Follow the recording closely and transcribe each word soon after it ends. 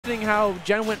How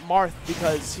Gen went Marth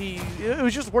because it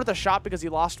was just worth a shot because he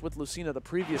lost with Lucina the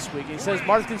previous week. And he says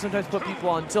Marth can sometimes put people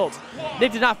on tilt.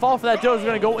 Nick did not fall for that dose. We're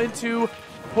going to go into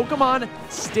Pokemon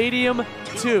Stadium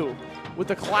 2 with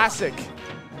the classic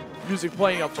music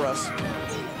playing up for us.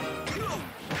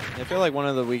 I feel like one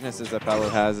of the weaknesses that Palu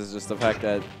has is just the fact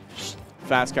that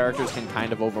fast characters can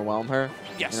kind of overwhelm her.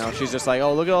 Yes. You know, she's just like,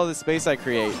 oh, look at all this space I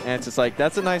create. And it's just like,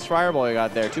 that's a nice fireball you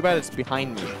got there. Too bad it's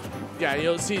behind me. Yeah,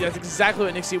 you'll see that's exactly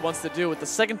what NickC wants to do with the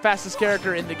second fastest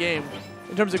character in the game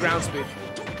in terms of ground speed.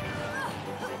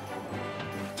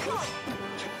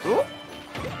 Ooh.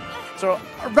 So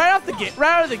right out of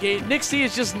the gate, NickC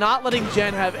is just not letting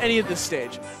Gen have any of this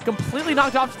stage. Completely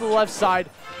knocked off to the left side,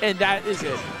 and that is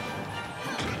it.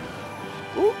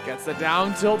 Ooh, gets the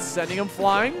down tilt, sending him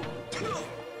flying.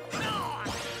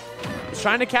 He's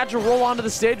trying to catch a roll onto the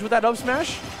stage with that up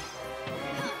smash.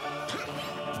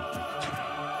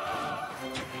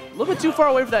 A little bit too far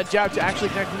away for that jab to actually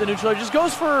connect with the neutral. Just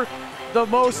goes for the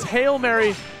most Hail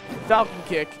Mary Falcon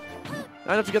kick.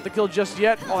 Not enough to get the kill just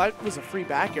yet. Oh, that was a free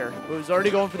back air. It was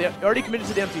already going for already committed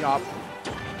to the empty hop.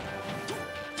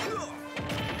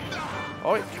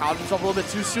 Oh, he caught himself a little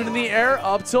bit too soon in the air.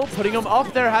 Up tilt, putting him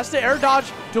up there. Has to air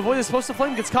dodge to avoid the explosive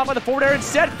flame. Gets caught by the forward air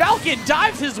instead. Falcon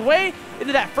dives his way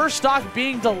into that first stock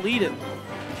being deleted.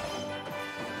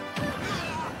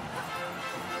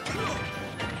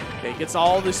 Okay, gets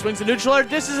all the swings to neutral air.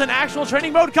 This is an actual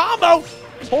training mode combo.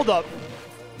 Hold up.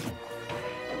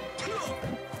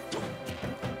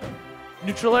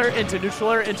 Neutral air into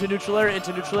neutral air into neutral air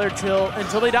into neutral air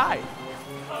until they die.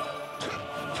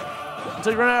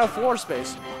 Until you run out of floor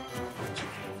space.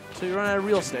 Until you run out of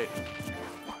real estate.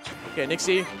 Okay,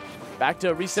 NickC back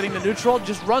to resetting the neutral.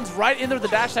 Just runs right into the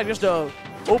dash tag just to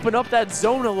open up that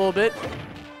zone a little bit.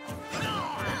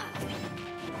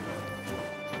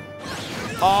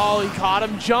 Oh, he caught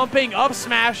him jumping, up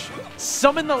smash,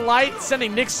 summon the light,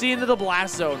 sending NickC into the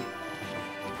blast zone.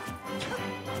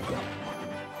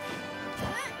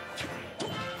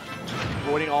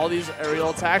 Avoiding all these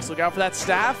aerial attacks. Look out for that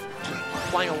staff.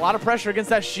 Applying a lot of pressure against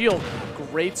that shield.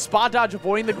 Great spot dodge,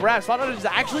 avoiding the grab. Spot dodge is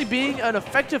actually being an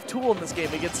effective tool in this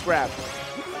game against grab.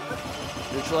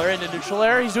 Neutral air into neutral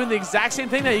air. He's doing the exact same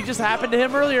thing that just happened to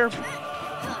him earlier.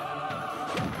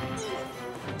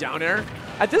 Down air.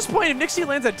 At this point, if NickC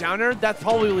lands a down air, that's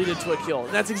probably leading to a kill.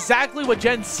 And that's exactly what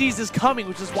Gen sees is coming,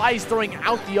 which is why he's throwing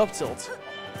out the up tilt.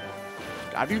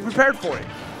 Gotta be prepared for it.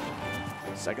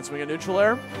 Second swing of neutral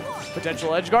air.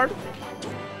 Potential edge guard.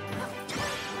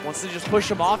 Wants to just push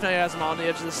him off. Now he has him on the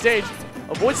edge of the stage.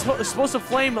 Avoids explosive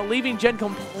flame, leaving Gen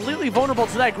completely vulnerable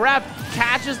to that grab.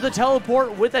 Catches the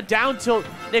teleport with a down tilt.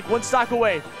 Nick, one stock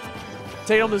away.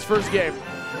 Taking him this first game.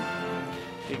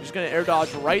 He's just going to air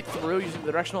dodge right through, using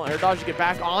the directional air dodge to get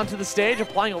back onto the stage,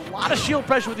 applying a lot of shield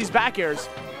pressure with these back airs.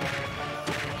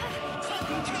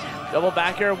 Double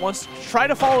back air, wants to try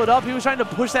to follow it up. He was trying to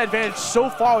push that advantage so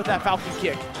far with that Falcon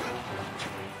kick.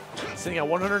 Sitting at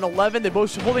 111, they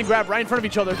both holding grab right in front of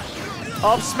each other.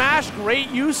 Up smash, great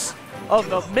use of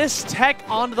the missed tech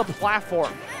onto the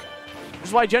platform. This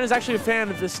is why Gen is actually a fan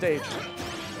of this stage.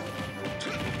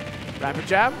 Rapid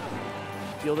jab,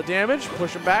 deal the damage,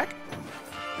 push him back.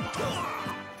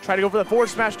 Try to go for the forward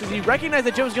smash because he recognized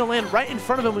that Gen was going to land right in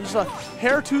front of him with just a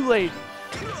hair too late.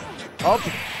 Up,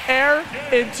 air,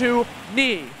 into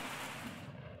knee.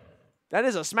 That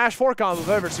is a Smash 4 combo if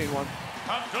I've ever seen one.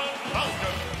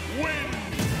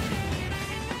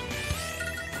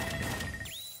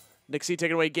 NickC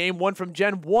taking away game one from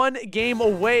Gen, 1 game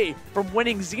away from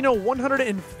winning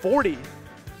Xeno140.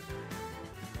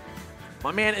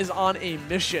 My man is on a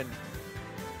mission.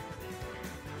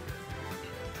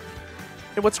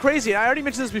 And what's crazy, I already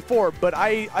mentioned this before, but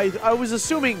I was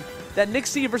assuming that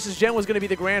NickC versus Gen was going to be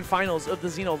the grand finals of the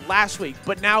Xeno last week,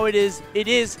 but now it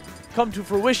is come to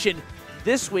fruition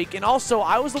this week. And also,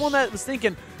 I was the one that was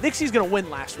thinking NickC's going to win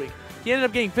last week. He ended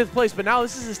up getting 5th place, but now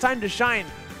this is his time to shine.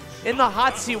 In the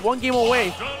hot seat, 1 game away.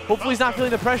 Hopefully he's not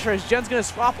feeling the pressure as Gen's going to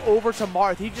swap over to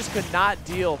Marth. He just could not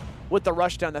deal with the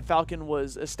rushdown that Falcon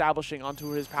was establishing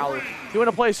onto his Palu. He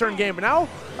wanted to play a certain game, but now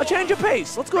a change of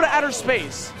pace. Let's go to outer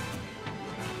space.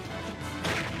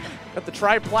 Got the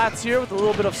tri-plats here with a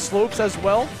little bit of slopes as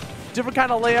well. Different kind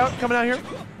of layout coming out here.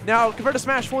 Now, compared to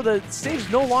Smash 4, the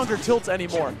stage no longer tilts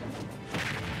anymore.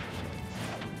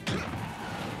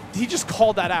 He just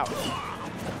called that out.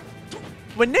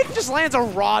 When Nick just lands a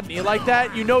Rodney like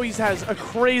that, you know he has a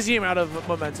crazy amount of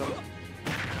momentum.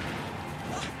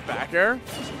 Back air.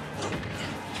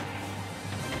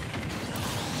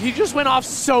 He just went off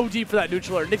so deep for that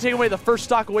neutral air. Nick taking away the first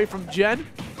stock away from Gen.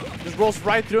 Just rolls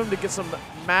right through him to get some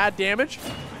mad damage.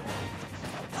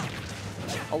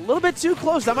 A little bit too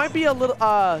close. That might be a little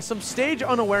some stage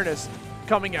unawareness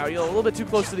coming out. You know, a little bit too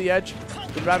close to the edge.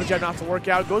 The Rapid Jab not to work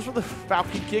out. Goes for the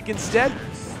Falcon kick instead.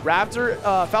 Raptor,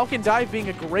 Falcon dive being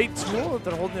a great tool if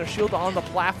they're holding their shield on the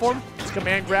platform. It's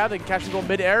command grab. They can catch and go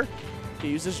mid-air. He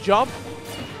uses jump.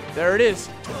 There it is.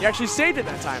 He actually saved it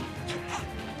that time.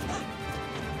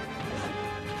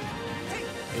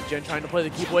 Hey, Gen trying to play the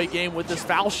keep away game with this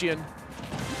Falchion.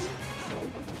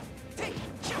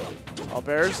 Up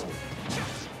airs.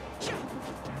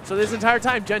 So this entire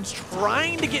time, Gen's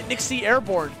trying to get NickC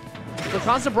airborne. The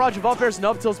constant barrage of up airs and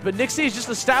up tilts, but NickC is just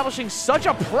establishing such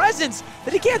a presence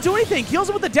that he can't do anything. Kills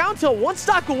him with the down tilt, one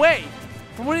stock away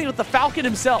from winning with the Falcon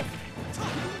himself.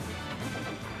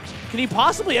 Can he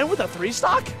possibly end with a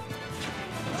 3-stock?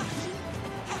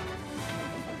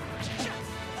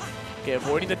 Okay,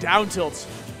 avoiding the down tilts.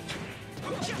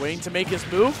 Waiting to make his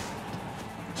move.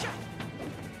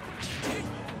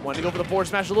 Wanted to go for the forward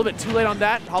smash a little bit too late on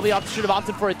that. Probably should have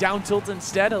opted for a down tilt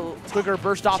instead, a quicker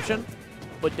burst option.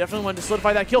 But definitely wanted to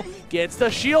solidify that kill. Gets the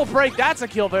shield break. That's a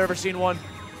kill if I've ever seen one.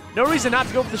 No reason not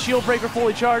to go for the shield breaker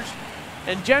fully charged.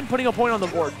 And Gen putting a point on the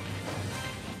board.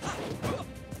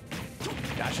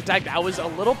 Dash attack, that was a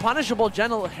little punishable.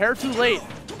 Gen a hair too late.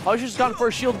 Probably should have gone for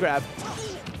a shield grab.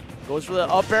 Goes for the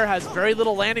up air, has very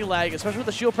little landing lag, especially with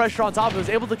the shield pressure on top. He was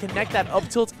able to connect that up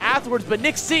tilt afterwards, but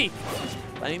NickC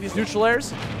landing these neutral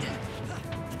airs.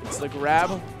 It's the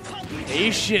grab.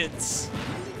 Patience.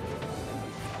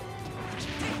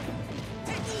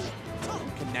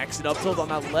 Connects it up tilt on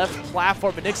that left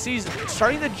platform, but NickC's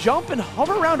starting to jump and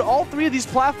hover around all three of these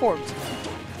platforms.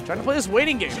 Trying to play this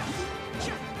waiting game.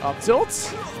 Up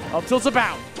tilts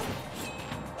about.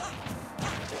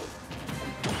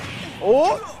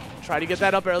 Oh! Try to get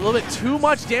that up there. A little bit too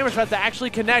much damage for that to actually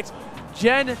connect.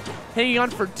 Gen hanging on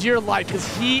for dear life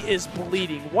because he is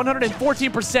bleeding. 114%.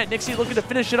 NickC looking to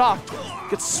finish it off.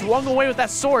 Gets swung away with that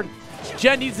sword.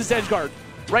 Gen needs this edge guard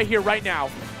right here, right now.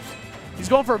 He's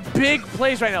going for big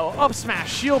plays right now. Up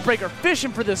smash, shield breaker,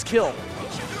 fishing for this kill.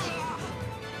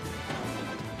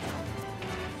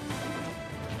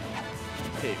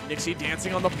 Okay, NickC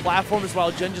dancing on the platform as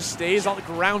well. Gen just stays on the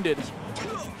grounded.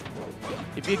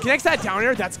 If he connects that down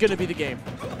air, that's going to be the game.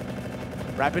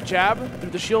 Rapid jab through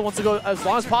the shield, wants to go as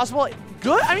long as possible.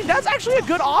 Good. I mean, that's actually a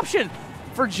good option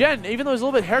for Gen, even though he's a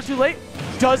little bit hair too late.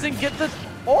 Doesn't get the...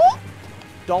 Oh!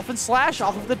 Dolphin slash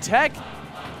off of the tech.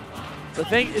 The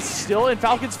thing is still in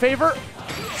Falcon's favor.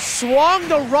 Swung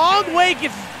the wrong way.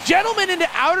 Gets Gentleman into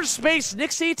outer space.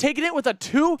 NickC taking it with a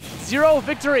 2-0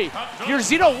 victory. Your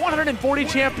Xeno140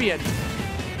 champion.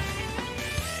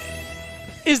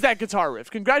 Is that guitar riff.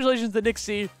 Congratulations to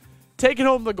NickC, taking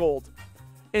home the gold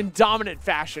in dominant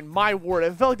fashion. My word,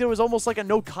 I felt like there was almost like a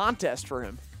no contest for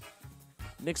him.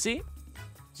 NickC,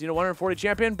 Xeno140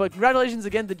 champion, but congratulations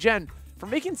again to Gen for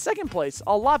making second place,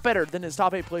 a lot better than his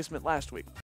top 8 placement last week.